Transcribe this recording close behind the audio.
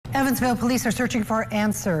Evansville police are searching for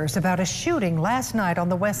answers about a shooting last night on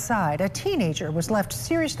the west side. A teenager was left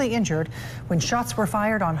seriously injured when shots were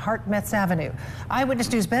fired on Hart-Metz Avenue. Eyewitness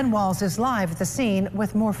News' Ben Walls is live at the scene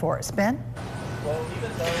with more for us. Ben?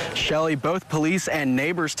 Shelley, both police and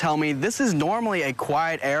neighbors tell me this is normally a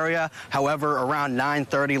quiet area. However, around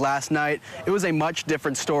 9:30 last night, it was a much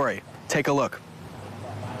different story. Take a look.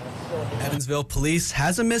 Evansville police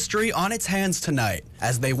has a mystery on its hands tonight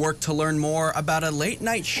as they work to learn more about a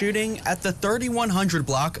late-night shooting at the 3100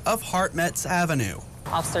 block of Hart-Metz Avenue.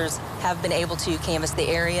 Officers have been able to canvass the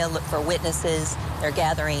area, look for witnesses. They're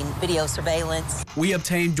gathering video surveillance. We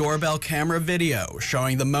obtained doorbell camera video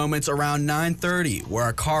showing the moments around 9:30 where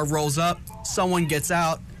a car rolls up, someone gets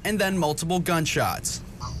out, and then multiple gunshots.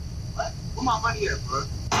 Come on, right here, bro.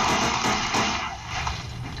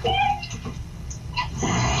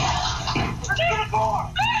 Get a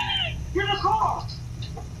car! Get a car!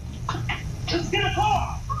 Let's get a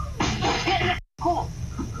car! Get a car!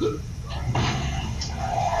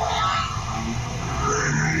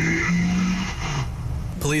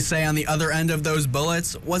 Police say on the other end of those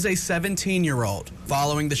bullets was a 17-year-old.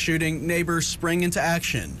 Following the shooting, neighbors spring into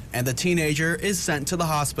action, and the teenager is sent to the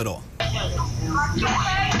hospital. Did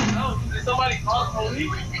somebody call the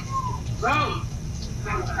police? No.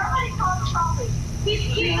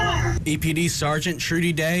 EPD Sergeant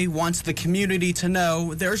Trudy Day wants the community to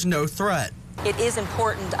know there's no threat. It is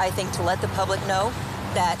important, I think, to let the public know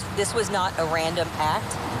that this was not a random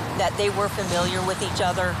act, that they were familiar with each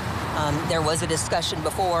other. There was a discussion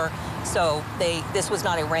before, so this was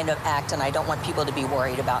not a random act, and I don't want people to be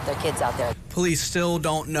worried about their kids out there. Police still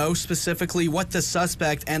don't know specifically what the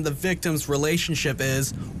suspect and the victim's relationship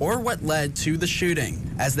is or what led to the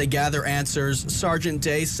shooting. As they gather answers, Sergeant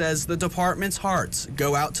Day says the department's hearts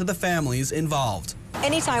go out to the families involved.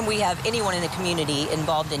 Anytime we have anyone in the community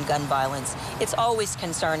involved in gun violence, it's always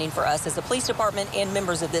concerning for us as the police department and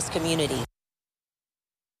members of this community.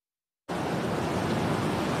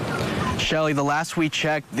 Shelley, the last we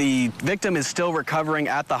checked, the victim is still recovering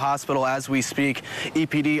at the hospital as we speak.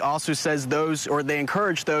 EPD also says they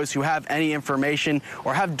encourage those who have any information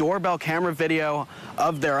or have doorbell camera video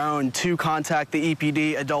of their own to contact the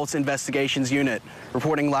EPD Adults Investigations Unit.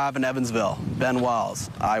 Reporting live in Evansville, Ben Walls,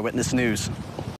 Eyewitness News.